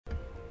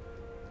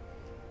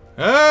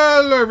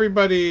Hello,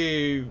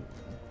 everybody.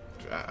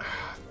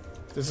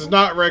 This is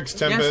not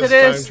RexTempus. Yes, it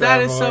is.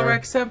 That is so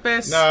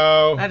RexTempus.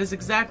 No. That is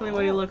exactly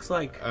what he looks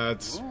like.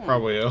 It's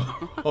probably a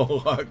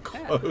whole lot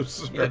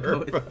closer. Yeah,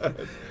 but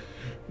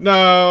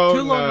no.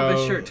 Too long of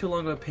a shirt, too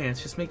long of a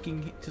pants. Just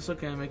looking at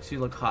it makes you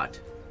look hot.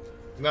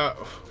 No.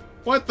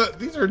 What the?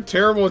 These are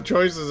terrible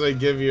choices they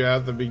give you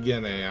at the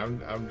beginning.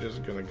 I'm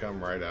just gonna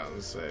come right out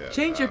and say it.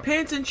 Change your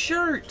pants and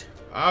shirt.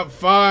 I'm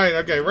fine.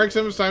 Okay,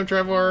 RexTempus Time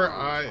Traveler.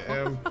 I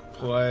am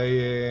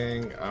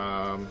playing.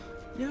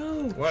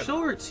 No, what?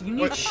 shorts. You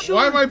need shorts.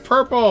 Why am I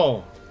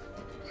purple?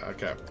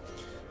 Okay.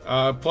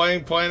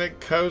 Playing Planet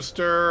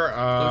Coaster.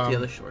 Go with the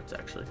other shorts,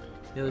 actually.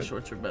 The other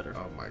shorts are better.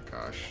 Oh my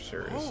gosh,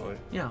 seriously?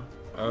 Yeah.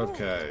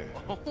 Okay.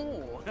 No.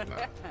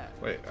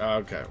 Wait,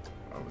 okay.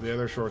 The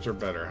other shorts are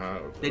better, huh?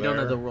 They don't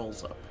have the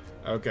rolls up.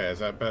 Okay, is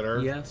that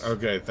better? Yes.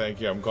 Okay,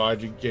 thank you. I'm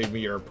glad you gave me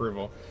your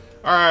approval.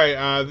 Alright,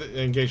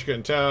 in case you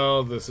couldn't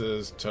tell, this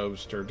is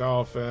Toaster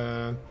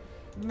Dolphin.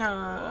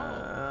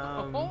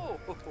 No.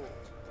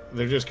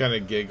 They're just kind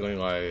of giggling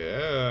like,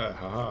 yeah,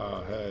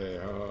 haha, hey,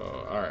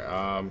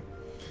 ho.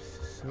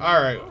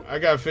 Alright, I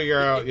gotta figure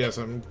out, yes,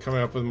 I'm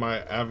coming up with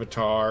my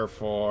avatar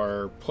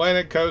for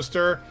Planet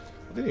Coaster.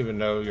 I didn't even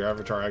know your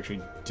avatar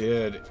actually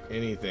did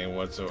anything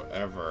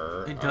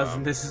whatsoever. It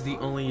doesn't. This is the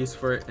only use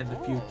for it in the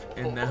future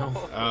and now.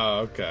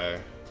 Oh,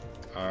 okay.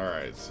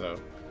 Alright, so,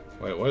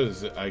 wait, what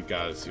is it? I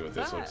gotta see what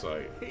this looks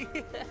like.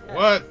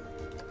 What?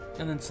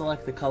 And then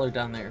select the color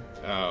down there.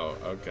 Oh,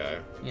 okay.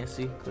 Yeah,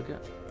 see? Click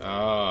it.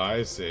 Oh,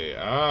 I see.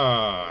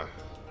 Ah.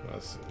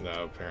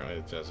 No, apparently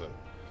it doesn't.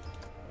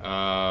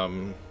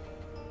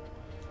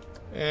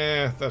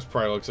 That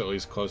probably looks at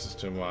least closest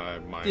to my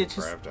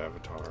Minecraft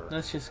avatar.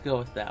 Let's just go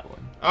with that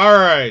one.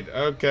 Alright,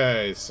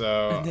 okay,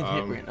 so... And then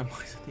hit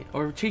randomize at the end.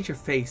 Or change your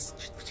face.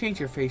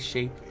 Change your face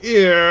shape.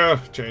 Yeah,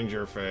 change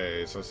your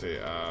face. Let's see,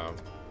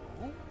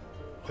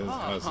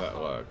 how's that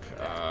look?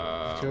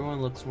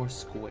 Everyone looks more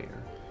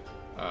square.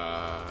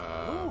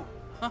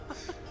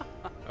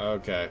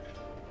 Okay.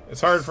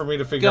 It's hard for me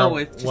to figure out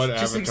what avatar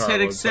just looks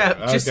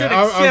accept. like. Just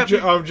okay,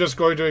 accept. I'm just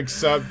going to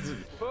accept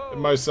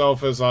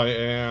myself as I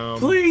am.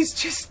 Please,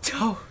 just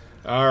don't.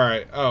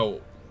 Alright. Oh.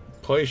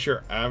 Place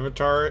your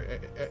avatar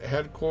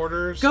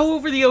headquarters? Go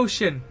over the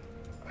ocean.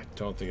 I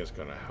don't think it's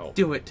going to help.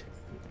 Do it.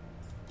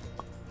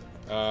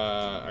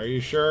 Are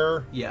you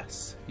sure?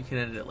 Yes. You can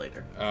edit it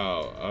later.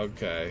 Oh,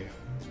 okay.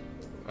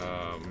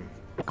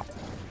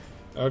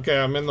 Okay,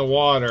 I'm in the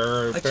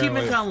water.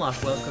 Achievement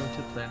unlocked. Welcome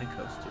to Planet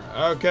Coaster.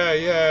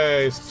 Okay,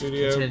 yay!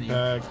 Studio Continue.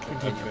 pack.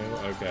 Continue.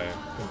 Okay,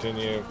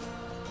 continue.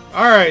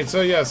 Alright,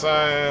 so yes,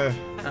 Oh.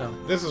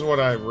 this is what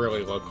I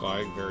really look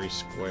like. Very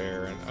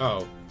square. And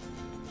oh,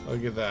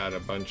 look at that. A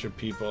bunch of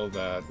people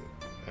that...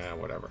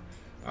 whatever.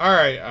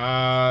 Alright,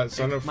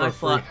 sign up for a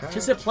free hat.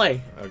 Just hit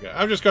play. Okay,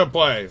 I'm just gonna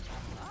play.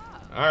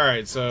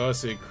 Alright, so let's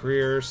see.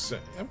 Career...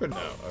 I'm good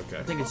now. Okay.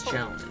 I think it's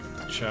challenging.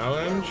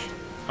 Challenge?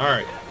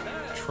 Alright.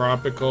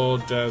 Tropical,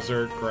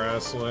 desert,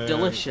 grassland,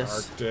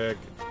 Delicious. Arctic,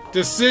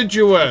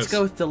 deciduous. Let's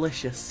go with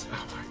delicious.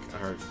 Oh my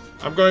god!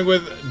 I'm going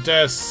with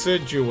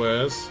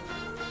deciduous.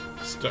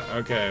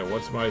 Okay,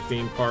 what's my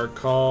theme park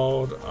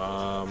called?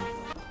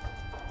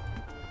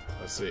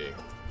 Let's see.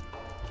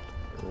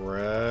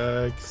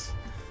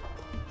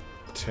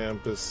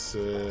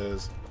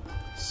 RexTempus'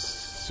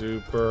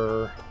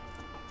 super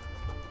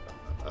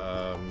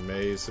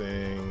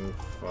amazing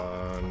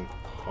fun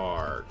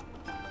park.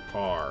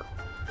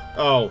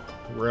 Oh,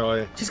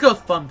 really? Just go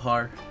with fun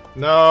par.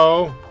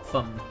 No.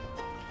 Fun.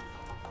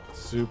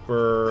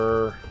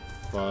 Super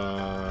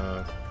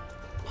fun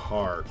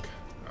park.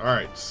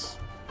 Alright.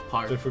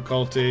 Par.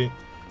 Difficulty.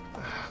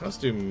 Let's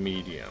do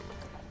medium.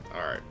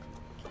 Alright.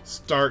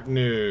 Start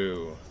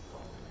new.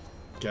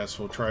 Guess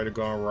we'll try to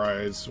go on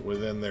rides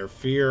within their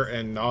fear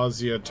and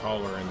nausea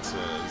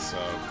tolerances. So.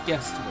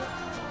 Yes to it.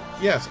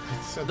 Yes,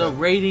 I said the that.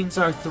 ratings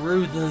are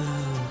through the...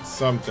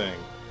 Something.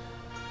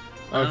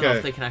 I don't know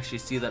if they can actually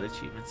see that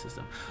achievement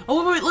system.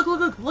 Oh, wait,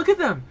 look at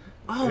them!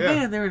 Oh, yeah.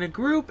 Man, they're in a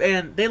group,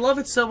 and they love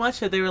it so much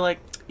that they were like,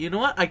 you know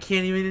what? I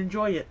can't even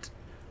enjoy it.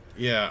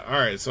 Yeah,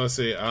 alright, so let's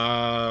see.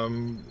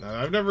 I've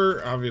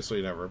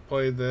obviously never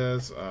played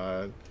this. Do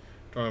I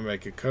want to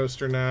make a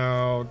coaster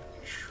now?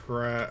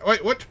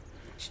 Wait, what?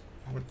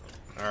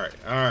 Alright.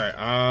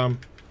 Alright,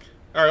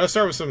 let's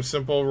start with some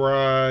simple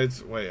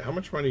rides. Wait, how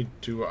much money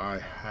do I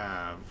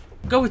have?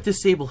 Go with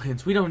disable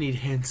hints. We don't need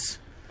hints.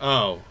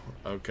 Oh,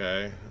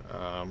 okay.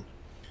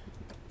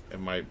 It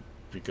might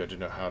be good to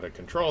know how to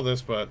control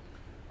this, but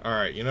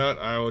alright, you know what?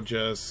 I will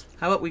just...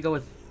 How about we go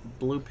with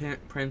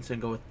blueprints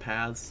and go with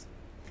paths?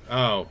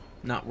 Oh.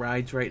 Not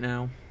rides right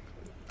now.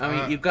 I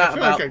mean, you've got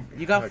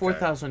you got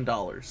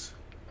 $4,000.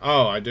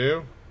 Oh, I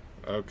do?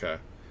 Okay.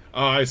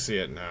 Oh, I see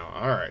it now.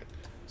 Alright.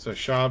 So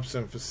shops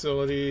and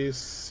facilities,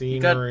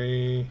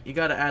 scenery... You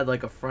gotta add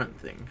like a front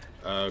thing.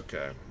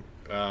 Okay.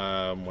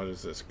 What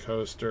is this?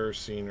 Coaster,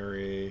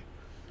 scenery...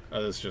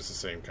 Oh, this is just the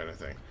same kind of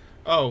thing.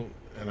 Oh,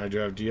 and I do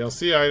have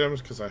DLC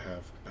items because I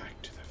have Back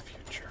to the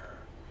Future.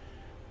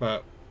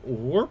 But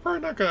we're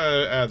probably not going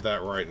to add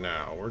that right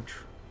now. We're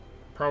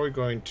probably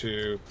going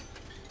to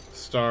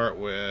start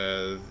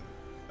with.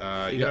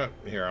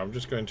 Here, I'm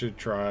just going to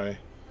try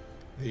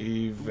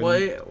the.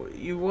 What?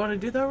 You want to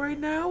do that right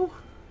now?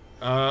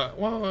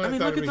 Well, I mean,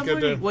 look at the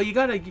money. Well, you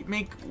gotta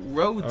make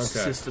road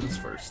systems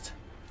first.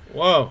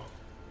 Whoa.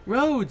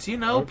 Roads, you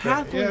know,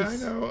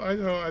 pathways. Yeah, I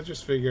know. I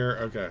just figure.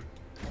 Okay.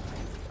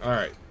 All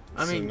right.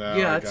 I mean,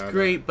 yeah, it's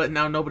great, but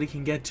now nobody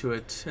can get to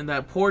it, and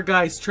that poor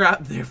guy's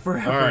trapped there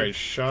forever. All right,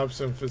 shops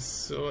and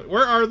facilities.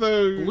 Where are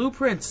the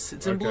blueprints?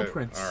 It's in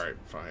blueprints. All right,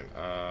 fine.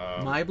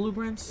 My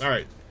blueprints? All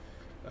right.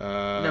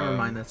 Never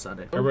mind, that's not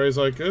it. Everybody's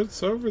like,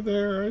 it's over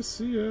there. I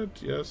see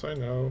it. Yes, I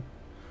know.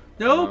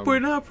 Nope, we're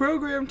not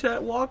programmed to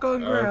walk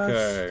on grass.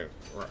 Okay.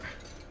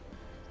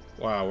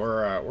 Wow,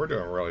 we're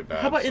doing really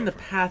bad. How about in the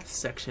path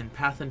section,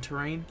 path and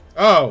terrain?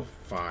 Oh,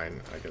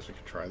 fine. I guess we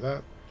could try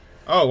that.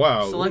 Oh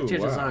wow. Select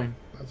your design.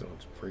 That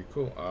looks pretty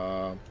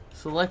cool.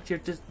 Select your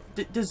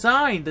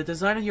design. The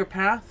design of your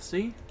path.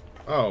 See?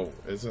 Oh,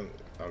 isn't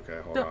okay?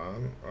 Hold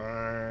on.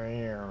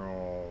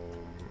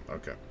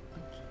 Okay.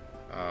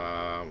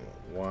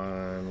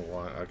 One.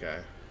 Okay.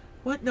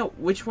 What? No.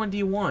 Which one do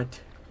you want?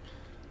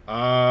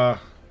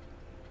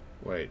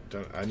 Wait.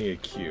 I need a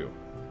queue.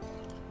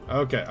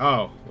 Okay.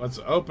 Oh, let's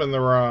open the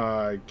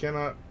ride.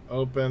 Cannot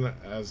open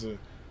as a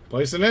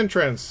place an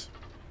entrance.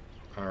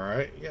 All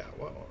right. Yeah.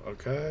 Well.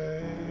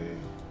 Okay.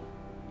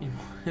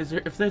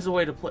 If there's a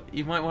way to play,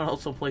 you might want to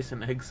also place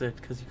an exit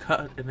because you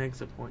got an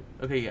exit point.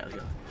 Okay. Yeah.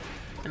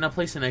 And now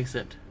place an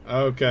exit.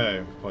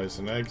 Okay. Place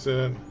an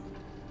exit.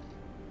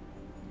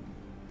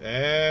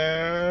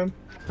 And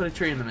put a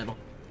tree in the middle.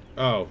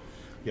 Oh,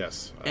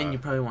 yes. And you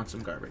probably want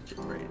some garbage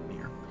right in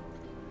here.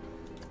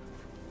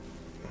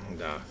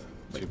 Nah,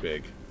 too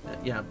big.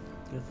 Yeah.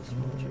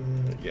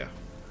 Yeah.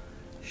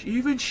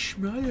 Even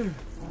smaller.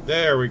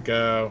 There we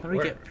go.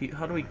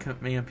 How do we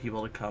command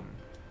people to come?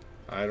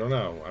 I don't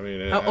know. I mean.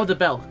 The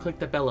bell. Click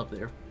the bell up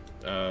there.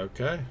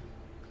 Okay.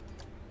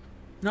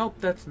 Nope,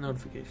 that's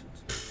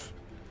notifications.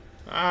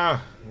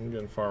 I'm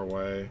getting far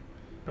away.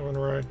 Going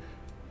right.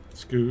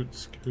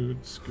 Scoot.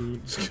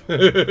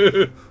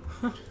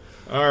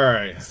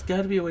 Alright. There's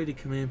got to be a way to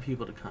command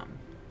people to come.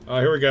 Oh,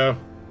 here we go.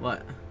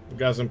 What? We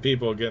got some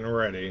people getting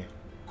ready.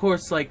 Of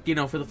course, like, you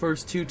know, for the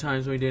first 2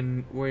 times we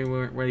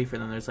weren't ready for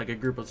them, there's like a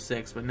group of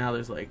 6, but now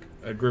there's like...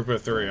 a group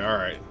of 3,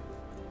 alright.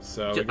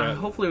 So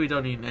hopefully we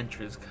don't need an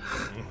entrance.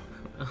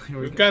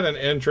 We've got an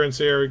entrance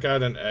here, we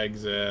got an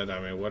exit. I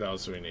mean, what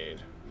else do we need?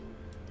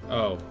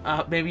 Oh.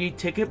 Maybe a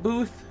ticket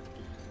booth?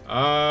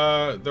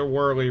 The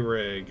Whirly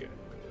Rig.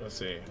 Let's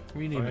see.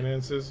 Rename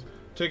Finances.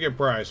 Ticket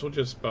price. We'll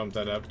just bump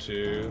that up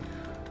to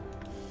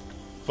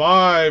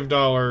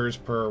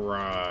 $5 per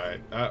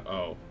ride.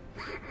 Uh-oh.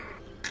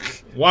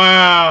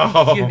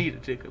 Wow! You need a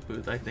ticket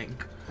booth, I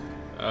think.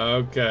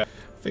 Okay. I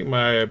think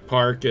my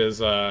park is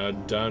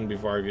done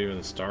before I've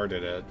even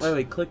started it.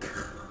 Wait, click.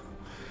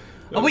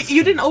 Oh, wait,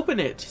 you didn't open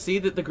it! See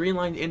that the green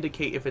line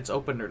indicate if it's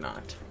opened or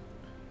not.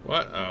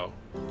 What? Oh.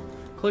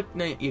 Click,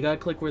 you gotta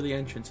click where the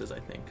entrance is, I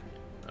think.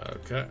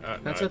 Okay.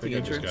 That's no, at the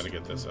entrance. I just gotta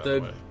get this out of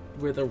the way.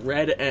 Where the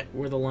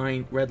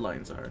red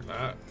lines are.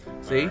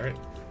 See? Alright.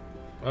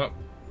 Oh.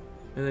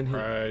 And then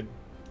ride.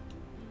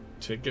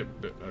 Ticket.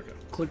 Okay.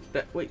 Click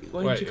that. Wait,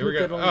 why didn't you click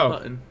that on the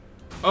button?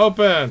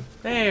 Open!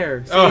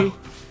 There! See? Oh.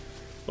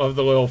 Love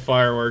the little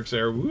fireworks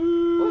there.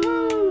 Woo!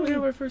 Woohoo! We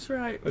have our first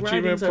ride.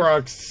 Achievement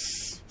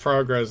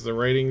progress. The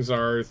ratings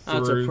are through... Oh,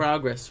 it's a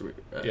progress.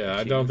 Yeah,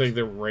 I don't think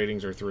the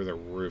ratings are through the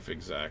roof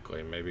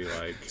exactly. Maybe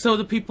like... So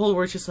the people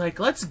were just like,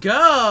 let's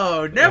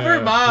go!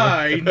 Never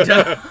mind!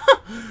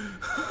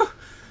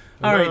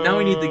 Alright, now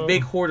we need the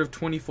big horde of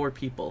 24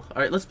 people.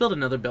 Alright, let's build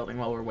another building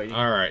while we're waiting.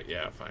 Alright,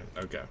 yeah, fine.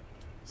 Okay.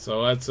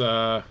 So let's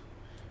come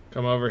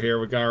over here.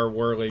 We got our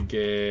Whirly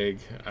Gig.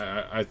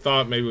 I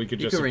thought maybe we could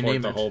just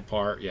support the whole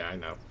part. Yeah, I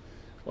know.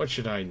 What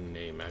should I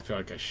name it? I feel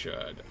like I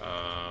should.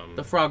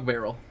 The Frog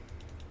Barrel.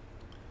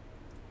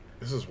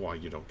 This is why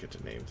you don't get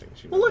to name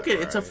things. Well, look at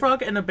it. It's a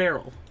frog and a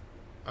barrel.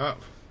 Oh.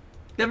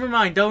 Never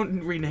mind.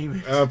 Don't rename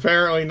it.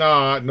 Apparently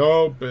not.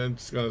 Nope.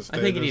 It's gonna stay.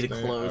 I think you need to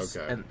close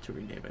and to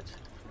rename it.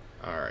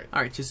 All right.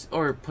 All right.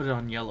 Or put it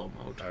on yellow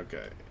mode.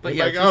 Okay. But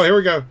yeah. Oh, here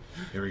we go.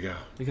 Here we go.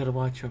 We gotta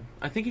watch them.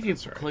 I think if you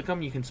click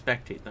them, you can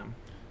spectate them.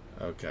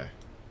 Okay.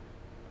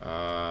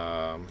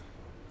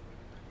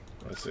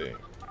 Let's see.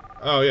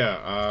 Oh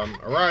yeah.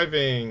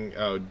 Arriving.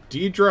 Oh,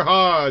 Deidre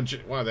Hodge.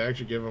 Wow, they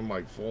actually give them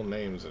like full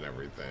names and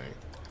everything.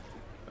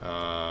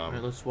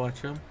 Alright, let's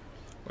watch them.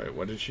 Wait,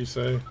 what did she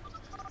say?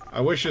 I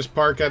wish this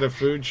park had a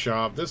food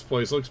shop. This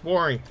place looks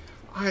boring.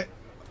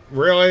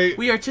 Really?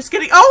 We are just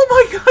getting... Oh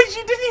my gosh,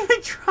 you didn't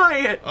even try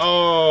it!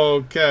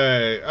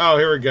 Okay. Oh,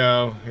 here we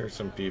go. Here's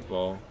some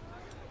people.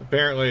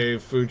 Apparently,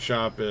 food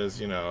shop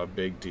is, you know, a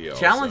big deal.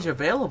 Challenge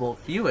available.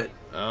 View it.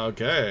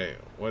 Okay.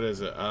 What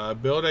is it?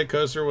 Build a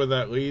coaster with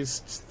at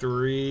least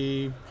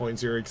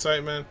 3.0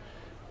 excitement.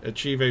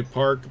 Achieve a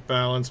park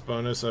balance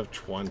bonus of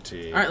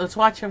 20. Alright, let's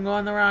watch him go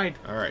on the ride.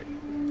 Alright.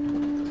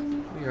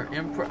 We are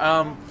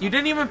you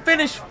didn't even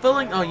finish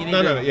filling... Oh, you need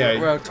to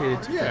rotate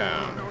it.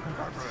 Yeah.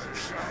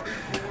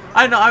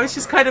 I know. I was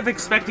just kind of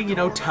expecting, you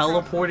know,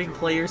 teleporting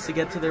players to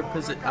get to their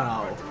position.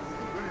 Oh,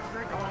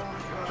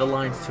 the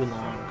line's too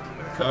long.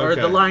 Or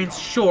the line's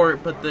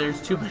short, but there's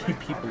too many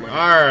people in it.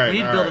 Alright. We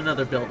need to build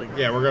another building.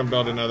 Yeah, we're going to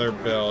build another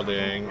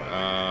building.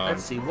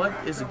 Let's see, what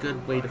is a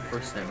good way to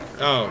first enter?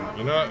 Oh,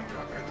 you know what?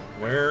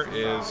 Where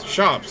is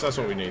shops? That's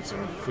what we need.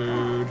 Some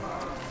food.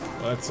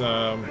 Let's,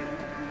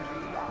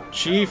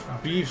 Chief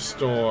Beef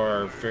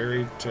Store,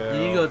 Fairy Tale. You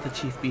need to go with the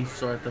Chief Beef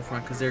Store at the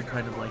front, because they're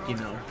kind of like, you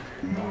know.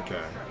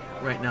 Okay.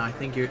 Right now, I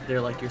think they're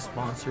like your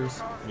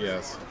sponsors.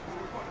 Yes.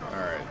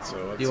 Alright,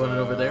 so let's... Do you want it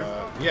over there?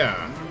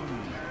 Yeah.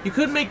 You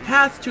could make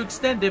paths to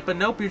extend it, but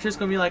nope, you're just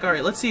going to be like,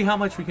 alright, let's see how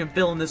much we can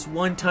fill in this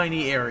one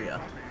tiny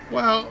area.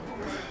 Well,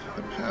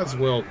 the paths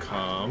will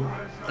come.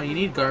 Oh, you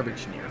need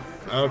garbage near.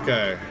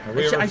 Okay. Have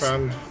we ever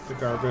found the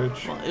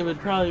garbage? Well, it would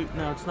probably...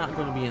 No, it's not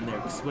going to be in there,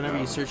 because whenever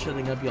you search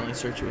something up, you only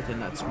search it within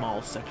that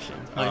small section.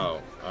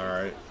 Oh,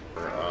 alright.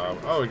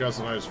 Oh, we got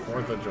some nice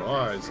 4th of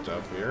July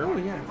stuff here. Oh,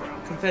 yeah.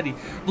 Confetti.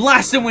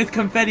 Blast them with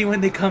confetti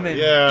when they come in.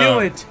 Yeah. Do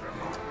it.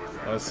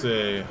 Let's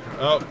see.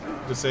 Oh,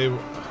 disable...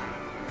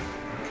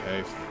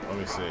 Okay, let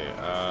me see.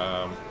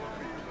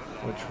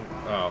 Which...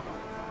 Oh.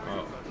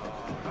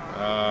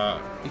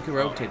 You can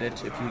rotate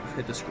it if you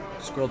hit the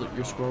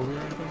your scroll wheel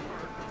or anything.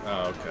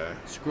 Oh, okay.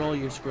 Scroll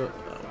your scroll.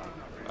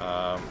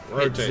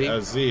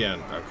 Rotate Z in.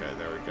 Okay,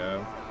 there we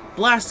go.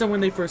 Blast them when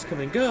they first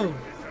come in. Go.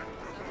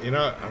 You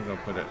know what? I'm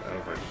gonna put it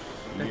over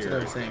here. That's what I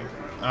was saying.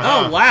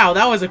 Oh wow,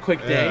 that was a quick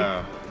day.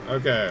 Yeah.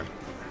 Okay.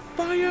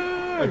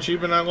 Fire!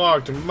 Achievement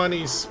unlocked.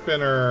 Money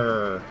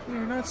spinner.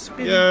 You're not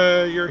spinning.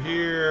 Yeah, you're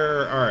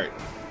here. All right.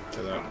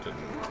 So that didn't.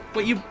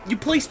 But you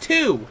placed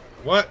 2.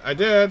 What? I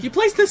did. You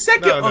placed the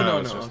second. No,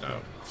 oh no. Okay. No.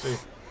 See.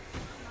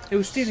 It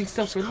was standing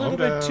still for a little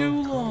bit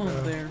too long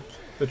there.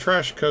 The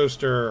trash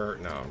coaster.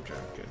 No, I'm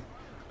joking.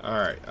 All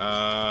right.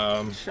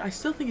 I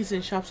still think it's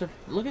in shops.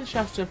 Look at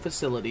shops and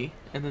facility,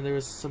 and then there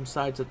was some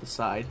sides at the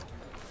side.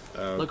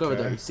 Okay. Look over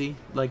there. See,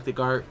 like the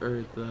guard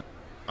or the.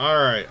 All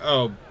right.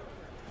 Oh,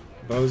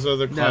 Bozo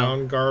the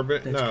Clown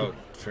garbage. No, cool.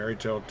 Fairy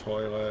Tale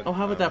Toilet. Oh,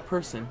 how about that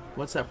person?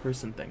 What's that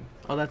person thing?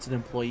 Oh, that's an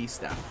employee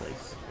staff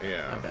place.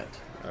 Yeah. I bet.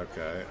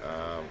 Okay.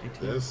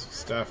 This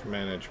staff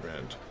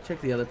management. Check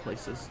the other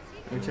places.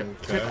 Okay.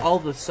 Check all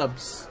the sub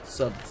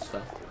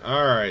stuff.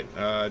 All right.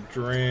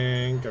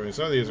 Drink. I mean,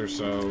 some of these are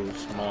so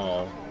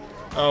small.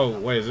 Oh,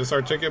 wait. Is this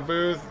our ticket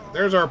booth?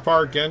 There's our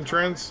park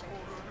entrance.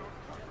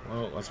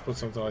 Well, let's put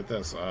something like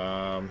this.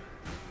 All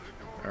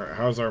right,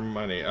 how's our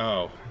money?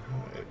 Oh,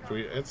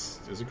 is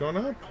it going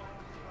up?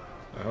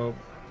 I hope.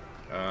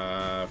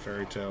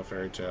 Fairy tale,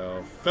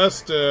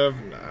 festive.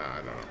 Nah, I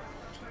don't know.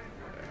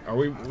 Are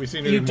we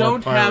seem to You be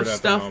don't more have pirate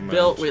stuff at the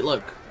built. moment. Wait,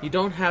 look. You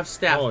don't have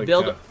staff Holy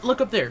built. cow.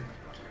 Look up there.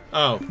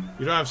 Oh,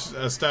 you don't have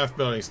a staff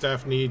building.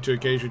 Staff need to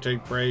occasionally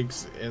take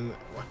breaks in.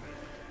 What?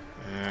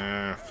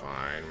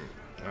 Fine.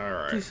 All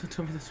right. Please don't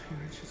tell me that's how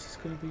much this is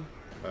gonna be.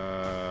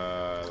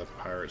 The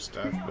pirate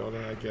staff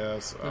building, I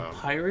guess. The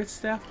pirate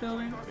staff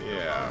building?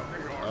 Yeah.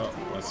 Oh,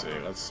 let's see.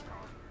 Let's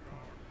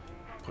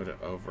put it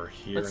over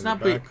here. Let's in not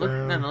the put.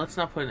 background. No, let's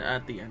not put it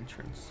at the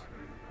entrance.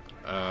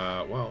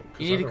 Well,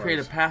 You need to create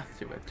a path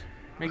to it.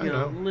 Make it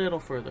a little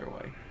further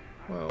away.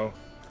 Well,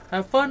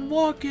 have fun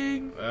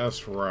walking.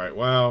 That's right.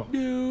 Well,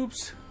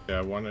 noobs. Yeah,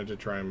 I wanted to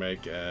try and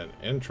make an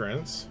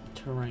entrance.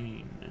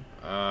 Terrain.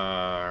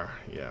 Yeah.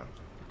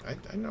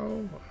 I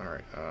know. All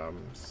right.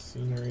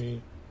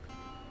 Scenery.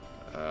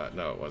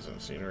 No, it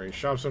wasn't scenery.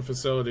 Shops and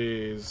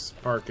facilities.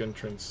 Park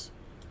entrance.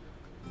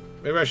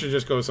 Maybe I should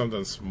just go with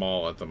something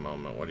small at the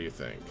moment. What do you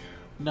think?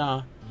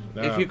 Nah.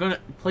 If you're gonna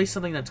place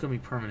something that's gonna be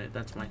permanent,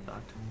 that's my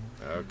thought.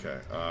 Okay.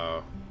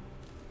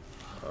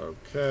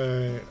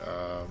 Okay.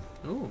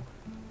 Ooh.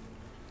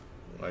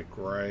 Like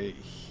right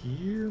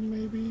here,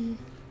 maybe?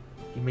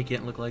 You make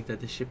it look like that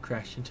the ship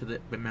crashed into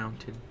the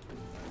mountain.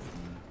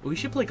 We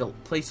should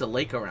place a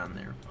lake around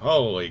there.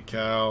 Holy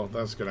cow.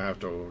 That's going to have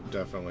to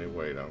definitely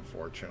wait,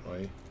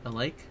 unfortunately. A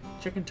lake?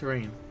 Check in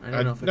terrain. I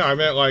don't know if it's... No, I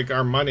meant like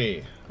our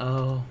money.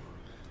 Oh.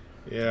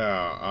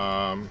 Yeah,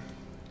 I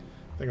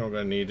think I'm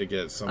going to need to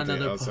get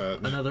something else.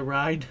 Another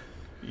ride?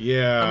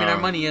 Yeah. I mean, our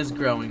money is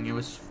growing. It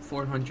was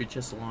 400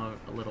 just a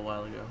little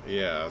while ago.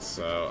 Yeah,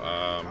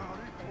 so,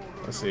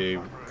 let's see.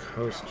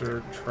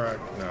 Coaster track.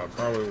 No,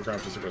 probably we're going to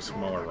have to stick with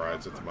smaller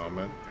rides at the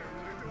moment.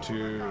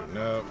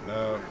 No.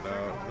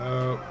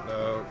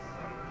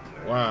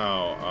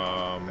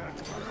 Wow.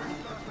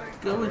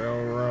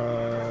 Rail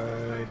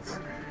rides.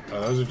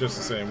 Oh, those are just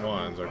the same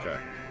ones. Okay.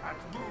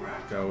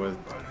 Go with...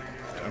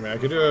 I mean, I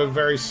could do a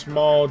very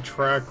small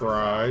track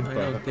ride, but...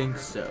 I don't think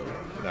so.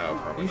 No,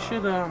 probably You not.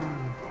 should,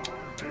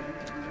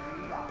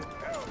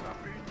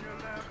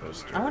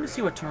 Coaster. I want to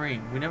see what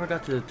terrain. We never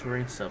got to the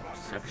terrain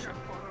subsection.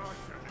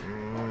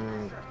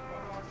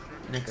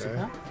 Next Okay.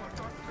 up?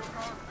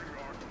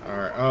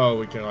 Alright, oh,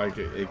 we can, like,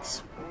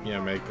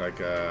 make, like,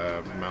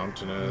 a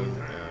mountainous,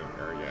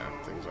 or, yeah,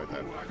 things like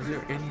that. Is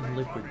there any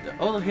liquid?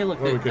 Oh, hey, look,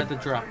 Well, we at the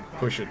drop.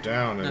 Push it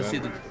down and Now then see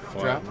the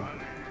flatten.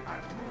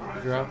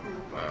 Drop?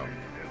 Oh.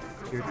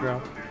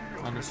 Teardrop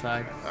on the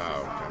side.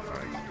 Oh, okay,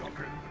 fine.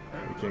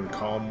 We can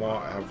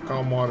have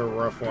calm water,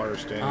 rough water,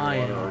 standing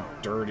water, or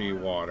dirty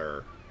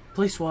water.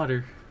 Place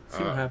water.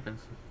 See what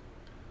happens.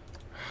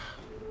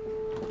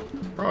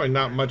 Probably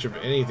not much of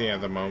anything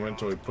at the moment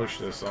until we push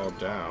this all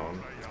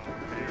down.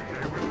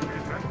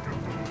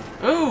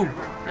 Oh!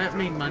 That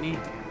made money.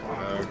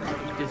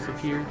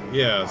 Disappear.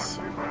 Yes.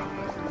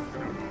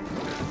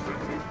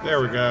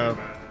 There we go.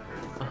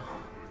 Oh.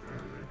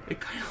 It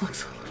kind of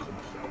looks a little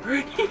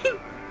boring.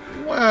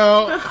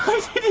 Well,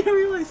 I didn't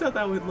realize how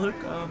that would look.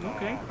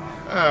 Okay.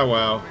 Ah,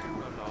 well.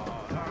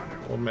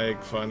 We'll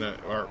make fun of,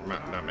 or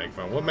not make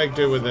fun. We'll make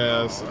do with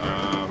this.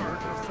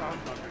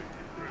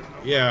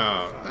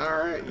 Yeah. All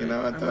right. You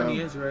know what? Our money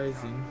is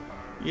rising.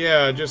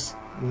 Yeah, just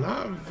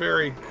not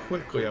very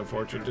quickly,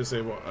 unfortunately.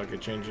 Disable. Okay,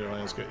 change the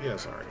landscape. Yeah,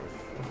 sorry.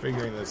 We're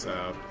figuring this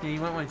out. Yeah, you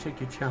might want to check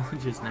your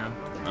challenges now.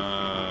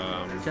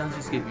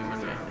 Challenges give you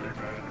money, I think.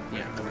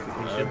 Yeah,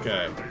 notification.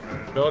 Okay.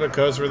 Build a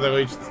coaster with at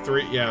least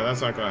 3. Yeah,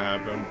 that's not going to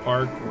happen.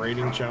 Park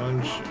rating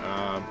challenge.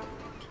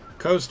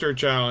 Coaster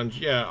challenge.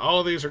 Yeah,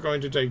 all of these are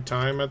going to take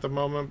time at the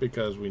moment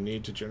because we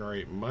need to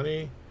generate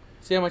money.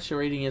 See how much the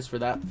rating is for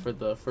that for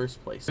the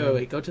first place.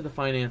 Wait, go to the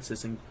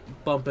finances and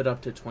bump it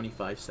up to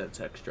 25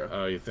 cents extra.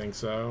 Oh, you think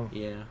so?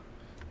 Yeah.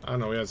 I don't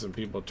know, we had some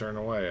people turn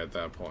away at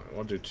that point.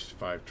 We'll do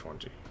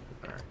 5.20.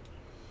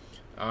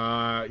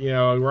 Alright. You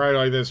know, right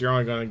like this, you're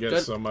only going to get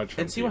so much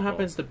from and see people. what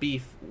happens to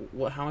beef.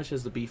 How much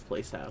does the beef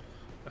place have?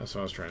 That's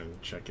what I was trying to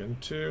check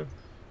into.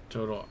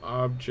 Total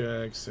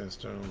objects,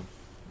 sandstone,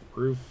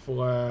 roof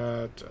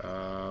flat.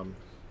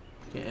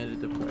 Can't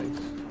edit the price.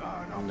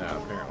 No,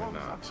 apparently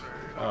not.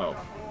 Oh.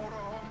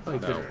 Oh, you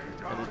No. could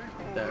edit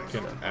that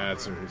Can stuff. add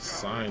some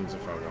signs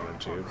if I wanted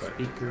to, but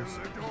Speakers.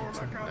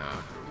 nah.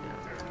 Yeah.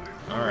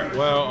 Alright,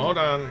 well, hold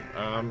on.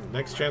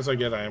 Next chance I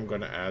get, I am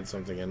going to add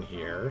something in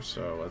here.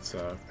 So let's,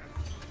 I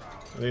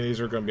think these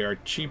are going to be our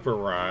cheaper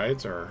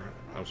rides, or,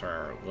 I'm sorry,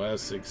 our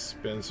less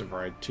expensive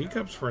ride.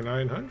 Teacups for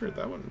 900,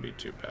 that wouldn't be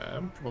too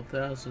bad.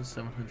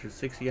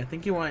 12,760. I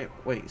think you want,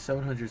 wait,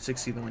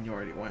 760 the one you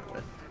already went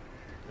with.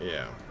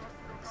 Yeah.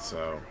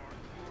 So,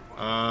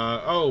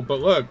 oh,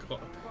 but look,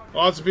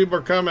 lots of people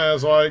are coming.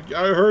 It's like,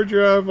 I heard you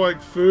have, like,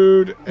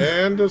 food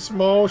and a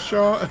small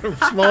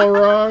small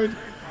ride.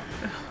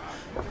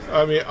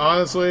 I mean,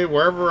 honestly,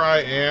 wherever I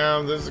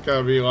am, this is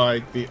going to be,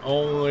 like, the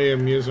only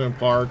amusement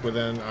park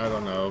within, I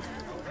don't know,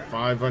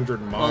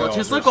 500 miles. Well,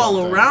 just look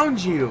all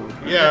around you.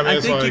 Yeah, I mean,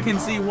 I think like, you can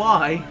see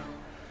why.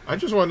 I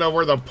just want to know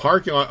where the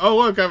parking lot... Oh,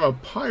 look, I have a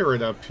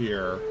pirate up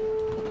here.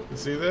 You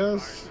see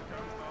this?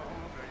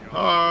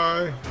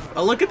 Hi.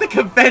 Oh, look at the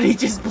confetti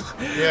just...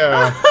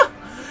 Yeah.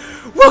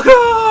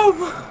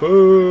 Welcome!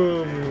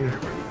 Boom.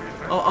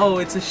 Oh,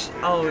 it's a...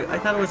 oh, I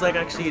thought it was like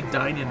actually a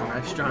dine-in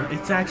restaurant.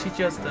 It's actually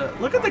just a...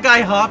 Look at the guy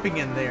hopping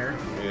in there.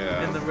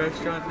 Yeah. In the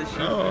restaurant. The chef.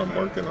 Oh, I'm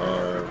working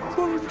hard.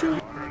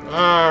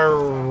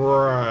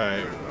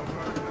 Alright.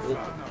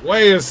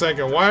 Wait a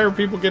second. Why are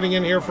people getting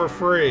in here for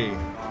free?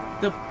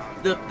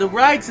 The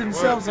rides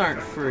themselves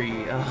aren't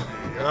free.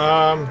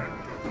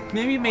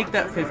 Maybe make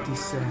that 50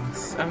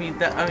 cents. I mean,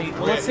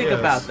 well, let's think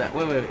about that.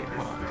 Wait.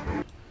 Hold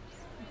on.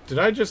 Did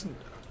I just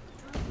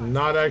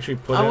not actually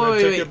put in a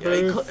ticket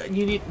booth?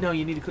 You need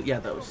to, yeah,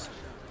 those.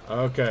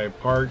 Okay,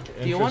 park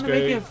interest. Do you want to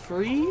gate. make it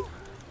free?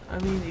 I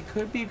mean, it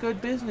could be a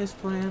good business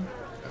plan.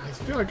 I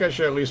feel like I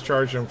should at least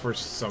charge them for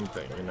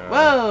something, you know?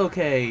 Whoa,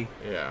 okay.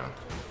 Yeah.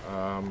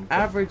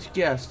 Average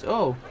guest.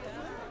 Oh.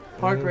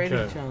 Park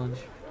rating challenge.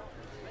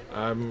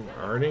 I'm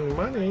earning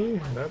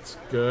money. That's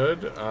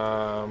good.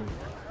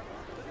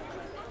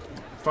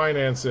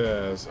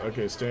 Finances.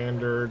 Okay,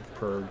 standard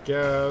per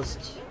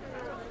guest.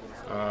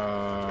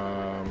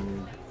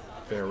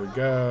 There we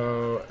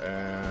go.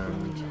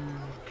 And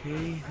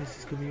okay, this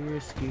is gonna be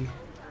risky.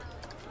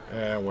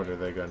 And what are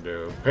they gonna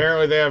do?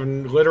 Apparently they have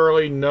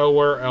literally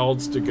nowhere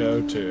else to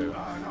go to.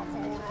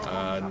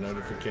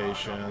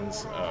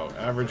 Notifications. Oh,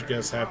 average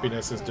guest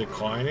happiness is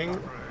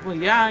declining. Well,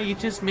 yeah, you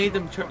just made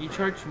them. You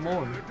charge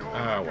more.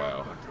 Ah,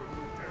 well,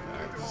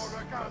 that's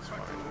fine.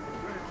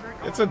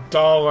 It's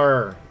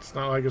 $1. It's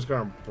not like it's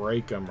gonna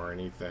break them or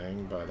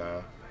anything, but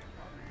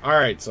all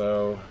right.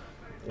 So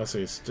let's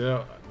see.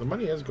 Still, the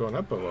money is going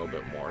up a little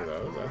bit more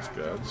though. That's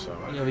good. So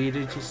yeah, but you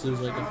did just lose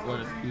like a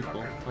flood of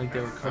people. Like they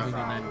were coming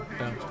and then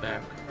bounced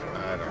back.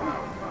 I don't know.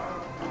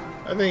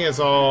 I think it's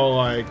all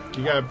like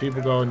you got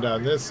people going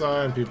down this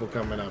side and people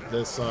coming up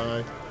this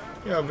side.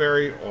 You know,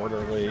 very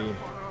orderly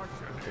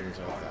things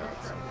like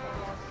that. So.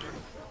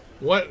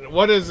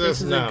 What is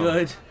this now?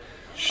 This is good.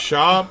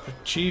 Shop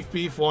Chief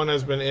Beef 1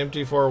 has been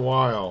empty for a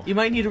while. You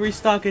might need to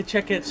restock it.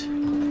 Check it.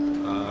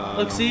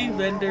 Look, see,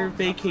 vendor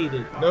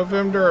vacated. No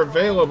vendor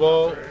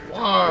available.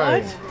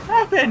 Why? What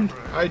happened?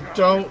 I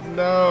don't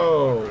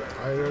know.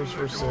 Items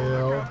for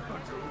sale.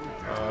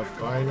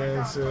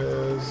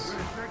 Finances.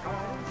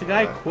 The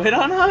guy quit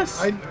on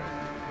us?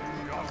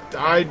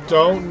 I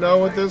don't know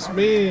what this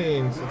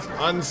means. It's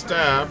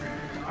unstaffed.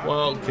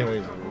 Well, can we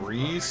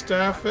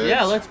restaff it?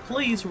 Yeah, let's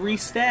please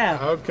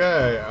restaff.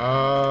 Okay.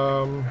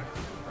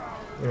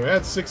 We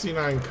had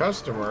 69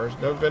 customers.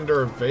 No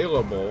vendor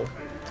available.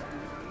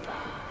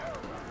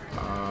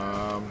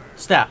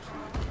 Staff.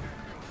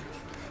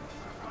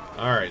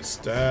 Alright,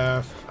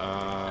 staff,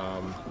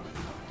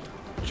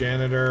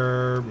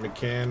 janitor,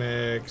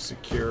 mechanic,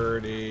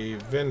 security,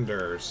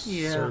 vendors,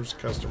 Yeah. serves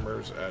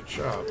customers at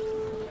shop.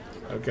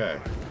 Okay.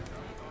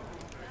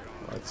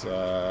 Let's,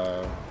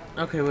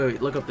 Okay,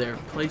 wait, look up there.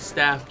 Place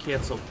staff,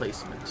 cancel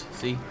placement.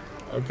 See?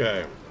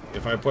 okay.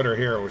 If I put her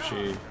here, will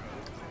she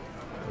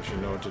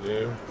know what to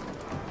do?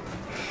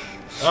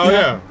 Oh,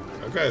 yeah.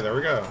 Okay, there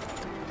we go.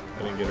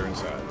 I didn't get her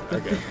inside.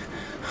 Okay.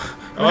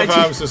 I love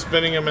how I'm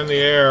suspending him in the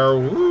air.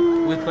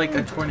 Woo! With like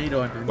a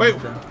tornado underneath Wait,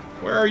 them.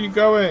 where are you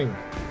going?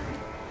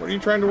 What are you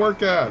trying to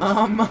work at?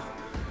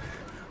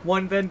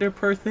 One vendor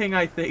per thing,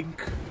 I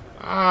think.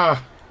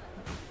 Ah.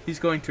 He's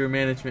going to a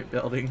management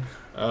building.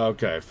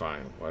 Okay,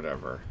 fine.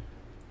 Whatever.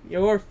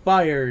 You're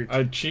fired.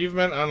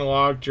 Achievement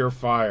unlocked, you're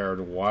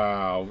fired.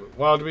 Wow.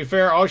 Well, to be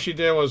fair, all she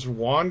did was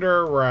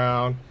wander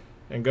around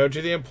and go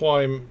to the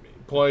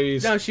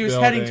employees. No, she was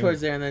building. heading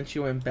towards there and then she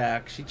went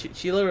back.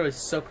 She literally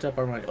soaked up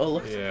our money. Oh,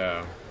 look.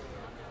 Yeah.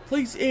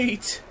 Please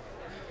eat.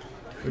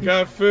 We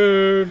got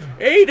food.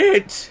 Eat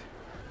it.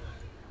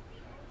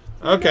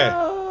 Okay.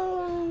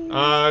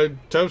 No.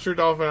 Toaster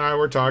Dolphin and I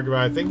were talking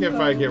about, I think if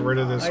I get rid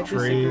of this I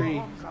tree,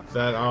 disagree.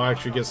 that I'll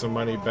actually get some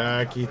money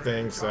back. He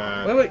thinks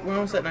that... Wait, we're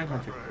almost at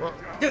 900. Well,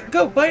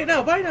 Go, buy it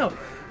now, buy it now.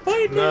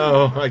 Buy it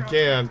now. no, I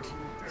can't.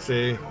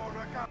 See?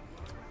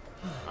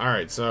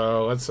 Alright,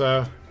 so let's,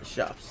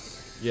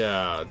 Shops.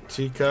 yeah,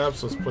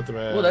 teacups, let's put them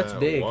in. Well, that's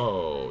big.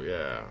 Whoa,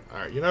 yeah.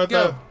 Alright, you know what,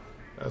 Go. though?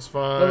 That's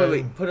fine.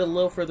 Wait. Put it a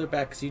little further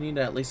back because you need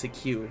at least a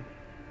queue.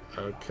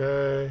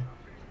 Okay.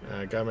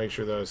 I gotta make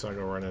sure that it's not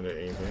gonna run into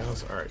anything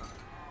else. Alright.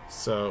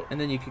 So, And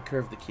then you could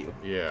curve the queue.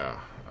 yeah.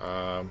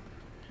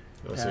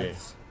 Let's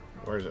Paths. see.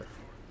 Where is it?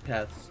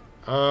 Paths.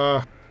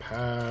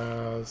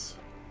 Paths.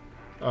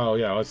 Oh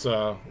yeah,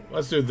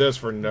 let's do this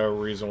for no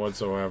reason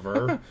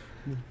whatsoever.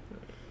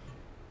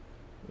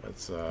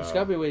 Let's There's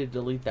gotta be a way to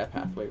delete that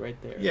pathway right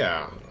there.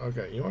 yeah.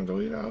 Okay, you want to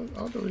delete it?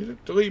 I'll delete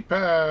it. Delete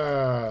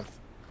path.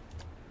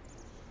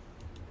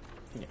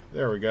 Yeah.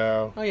 There we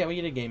go. Oh yeah, we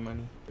get a game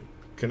money.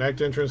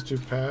 Connect entrance to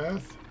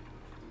path.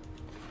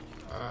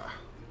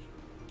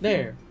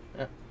 There.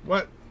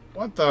 What?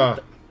 What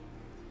the?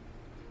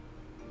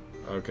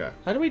 Okay.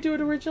 How do we do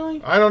it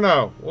originally? I don't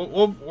know.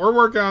 We're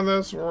working on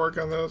this. We're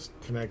working on this.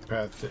 Connect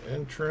path to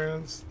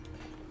entrance.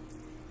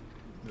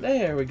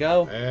 There we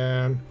go.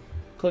 And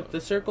Click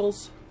the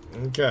circles.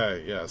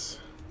 okay, yes.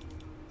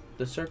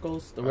 The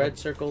circles. The red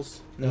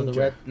circles. No, the okay.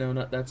 red. No,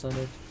 not that's not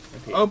it.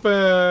 Okay.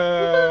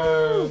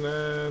 Open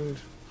and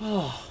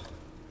Oh.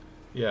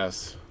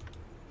 yes.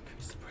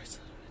 Increase the price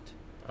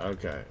of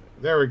it. Okay.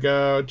 There we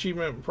go.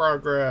 Achievement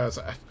progress.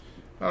 I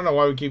don't know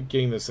why we keep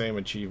getting the same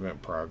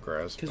achievement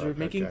progress. Because but we're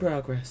making okay.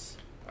 progress.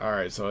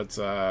 Alright, so it's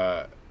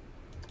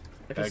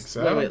X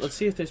Wait, out. let's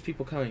see if there's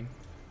people coming.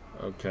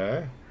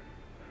 Okay.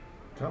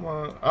 Come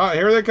on. Ah,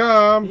 here they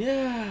come.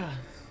 Yeah.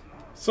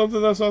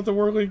 Something that's not the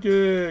Whirly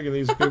Gig. And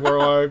these people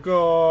are like,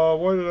 oh,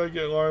 why did I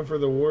get in line for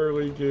the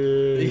Whirly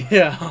Gig?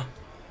 Yeah.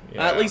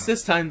 Yeah. At least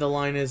this time the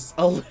line is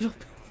a little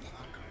bit.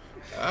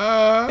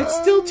 It's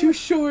still too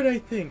short, I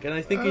think. And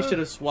I think you should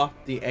have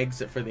swapped the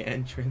exit for the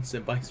entrance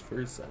and vice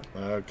versa.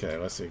 Okay,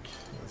 let's see.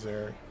 Is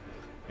there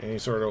any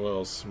sort of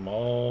little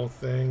small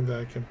thing that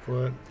I can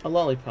put? A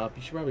lollipop.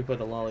 You should probably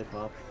put a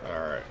lollipop.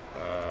 Alright.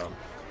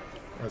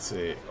 Let's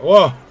see.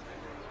 Whoa!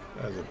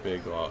 That's a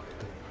big lot.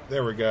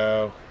 There we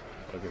go.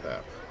 Look at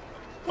that.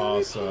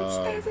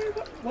 Awesome.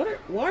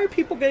 Why are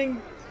people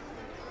getting...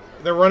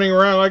 They're running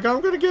around like, I'm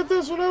going to get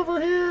this one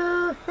over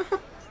here.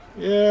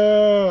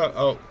 Yeah.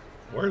 Oh,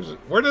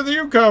 where did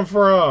you come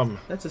from?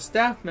 That's a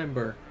staff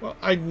member. Well,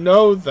 I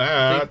know I think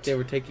that. they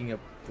were taking a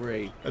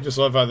break. I just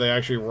love how they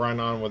actually run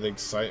on with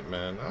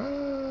excitement.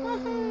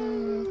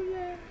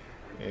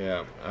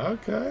 Yeah.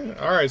 Okay.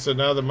 All right. So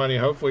now the money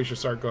hopefully should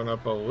start going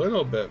up a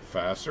little bit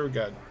faster. We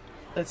got.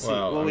 Let's see.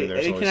 Well, Well, I mean,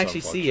 there's we always can some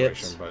actually see it.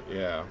 fluctuation, But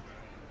yeah.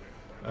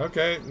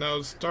 Okay.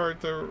 Now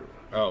start the.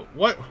 Oh,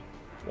 what?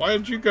 Why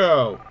did you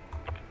go?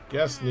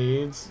 Guest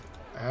needs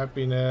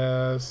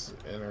happiness,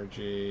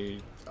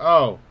 energy.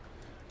 Oh,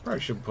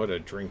 probably should put a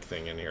drink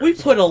thing in here. We at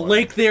put a some point.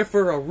 lake there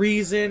for a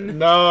reason.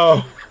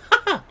 No.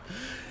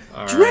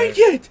 All Drink right.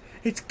 it!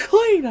 It's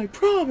clean, I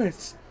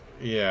promise.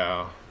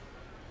 Yeah.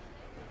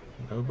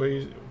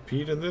 Nobody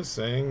peed in this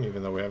thing,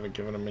 even though we haven't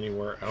given them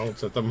anywhere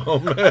else at the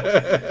moment.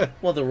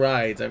 Well, the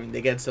rides. I mean,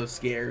 they get so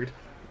scared.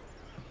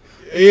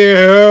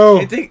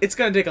 Ew. It's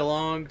gonna take a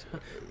long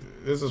time.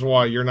 This is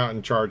why you're not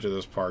in charge of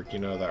this park. You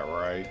know that,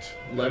 right?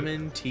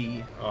 Lemon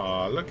tea.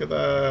 Aw, look at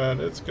that.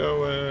 It's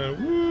going.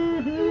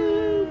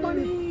 Woohoo!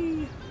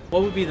 Money.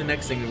 What would be the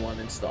next thing we want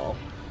to install?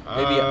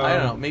 Maybe I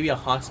don't know. Maybe a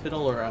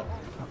hospital or a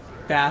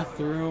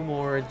bathroom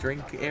or a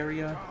drink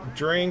area.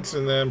 Drinks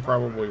and then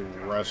probably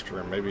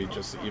restroom. Maybe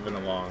just even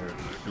along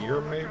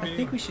here, maybe? I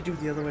think we should do it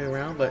the other way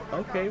around, but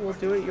okay, we'll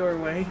do it your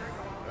way.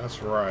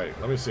 That's right.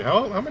 Let me see.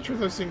 How much are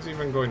those things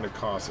even going to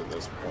cost at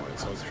this point?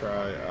 So let's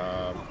try.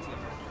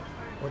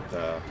 What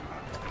the?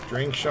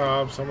 Drink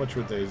shops. How much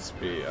would these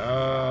be?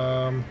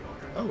 Oh,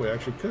 we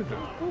actually could do.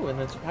 Oh, and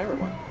that's a pirate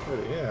one.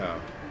 Oh, yeah.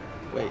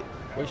 Wait,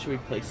 where should we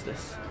place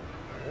this?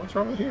 What's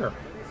wrong with here?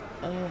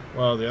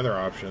 Well, the other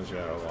options,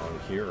 along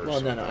here. Or well,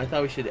 no. I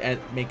thought we should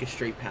make a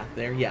straight path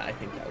there. Yeah, I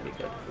think that would be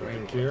good.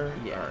 Right here?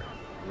 Yeah. All right.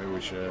 Maybe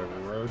we should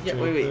rotate Yeah,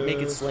 wait. this. Make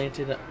it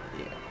slanted. Yeah.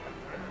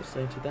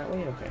 Slanted that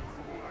way? Okay.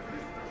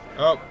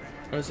 Oh.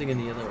 I was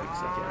thinking the other way,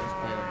 because I was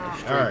planning on a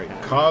straight All right.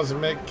 path.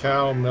 Cosmic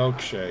Cow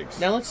milkshakes.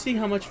 Now let's see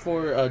how much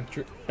for a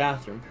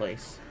bathroom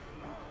place.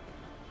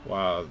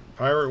 Wow.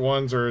 Pirate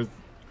ones are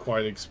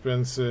quite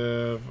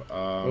expensive.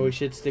 Well, we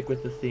should stick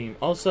with the theme.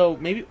 Also,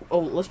 maybe... Oh,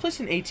 let's place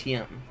an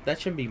ATM. That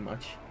shouldn't be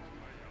much.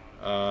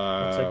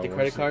 Looks like the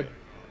credit card.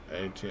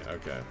 ATM.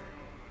 Okay.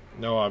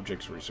 No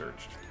objects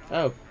researched.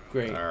 Oh,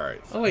 great. All right.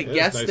 Oh, wait.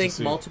 Guests nice think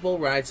multiple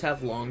rides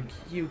have long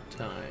queue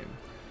time.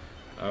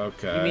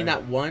 Okay. You mean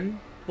that one?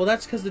 Well,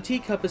 that's because the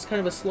teacup is kind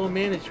of a slow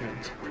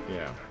management.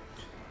 Yeah.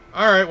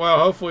 All right. Well,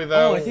 hopefully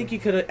that. Oh, I think you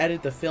could have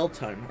added the fill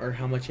time, or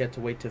how much you had to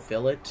wait to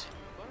fill it.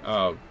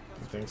 Oh,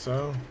 you think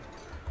so?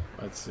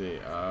 Let's see.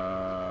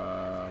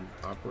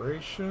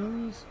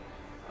 Operations.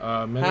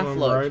 Minimum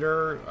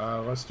rider.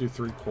 Let's do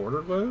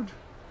 3/4 load.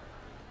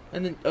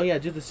 And then, oh yeah,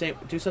 do the same.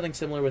 Do something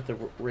similar with the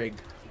rig.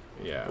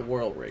 Yeah. The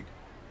whirl rig.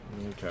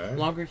 Okay.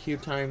 Longer queue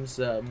times,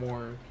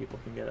 more people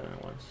can get it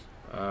at once.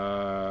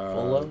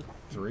 Full load.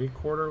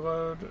 3/4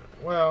 load.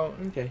 Well,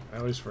 okay.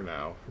 At least for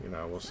now.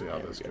 We'll see how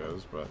this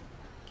goes, but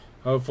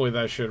hopefully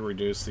that should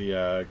reduce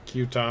the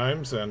queue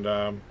times, and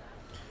that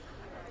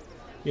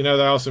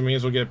also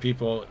means we'll get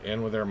people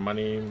in with their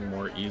money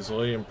more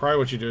easily. And probably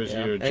what you do is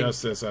you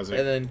adjust this as and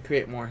then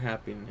create more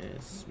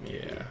happiness.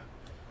 Maybe. Yeah.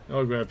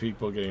 We've got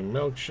people getting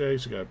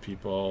milkshakes. We've got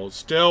people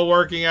still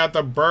working at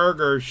the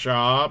burger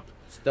shop.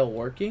 Still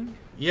working?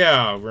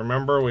 Yeah.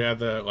 Remember we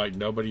had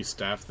nobody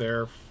staff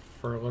there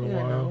for a little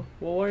while? No.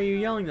 Well, why are you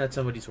yelling that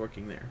somebody's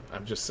working there?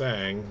 I'm just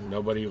saying.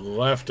 Nobody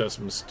left us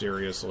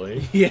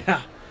mysteriously.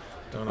 Yeah.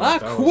 I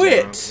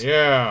quit!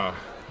 Yeah.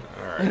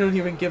 All right. I don't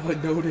even give a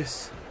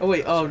notice. Oh,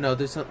 wait. Oh, no.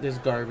 There's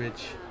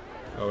garbage.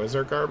 Oh, is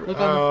there garbage? Look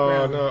on the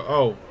ground. No.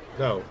 Oh,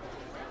 no.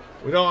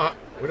 We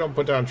don't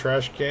put down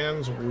trash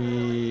cans.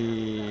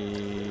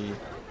 We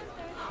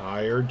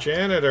hire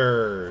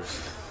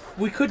janitors.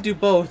 We could do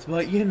both,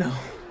 but I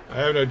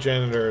have no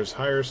janitors.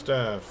 Hire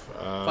staff.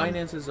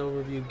 Finances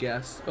overview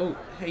guest. Oh,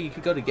 hey, you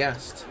could go to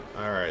guest.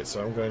 All right,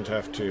 so I'm going to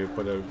have to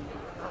put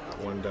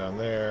one down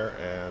there,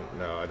 and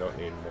no, I don't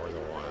need more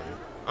than one.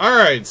 All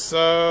right,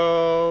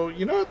 so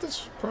you know what? This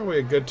is probably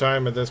a good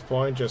time at this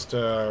point just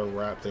to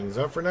wrap things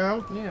up for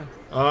now. Yeah.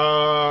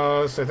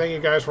 So thank you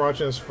guys for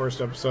watching this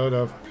first episode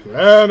of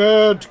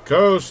Planet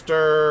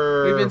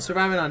Coaster. We've been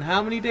surviving on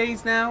how many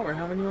days now, or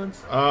how many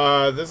months?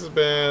 This has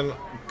been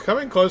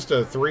coming close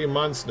to 3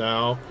 months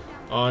now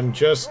on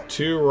just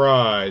 2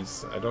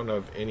 rides. I don't know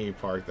of any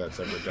park that's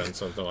ever done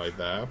something like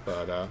that,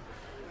 but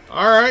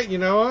all right, you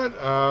know what?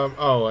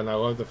 Oh, and I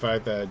love the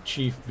fact that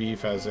Chief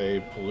Beef has a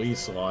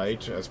police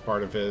light as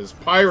part of his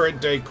pirate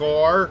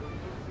decor.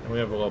 And we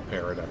have a little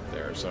parrot up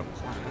there. So,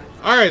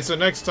 all right, so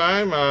next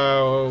time,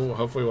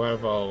 hopefully we'll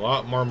have a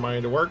lot more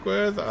money to work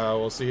with.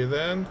 We'll see you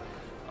then.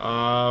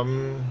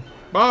 Bye!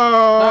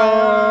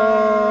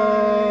 Bye.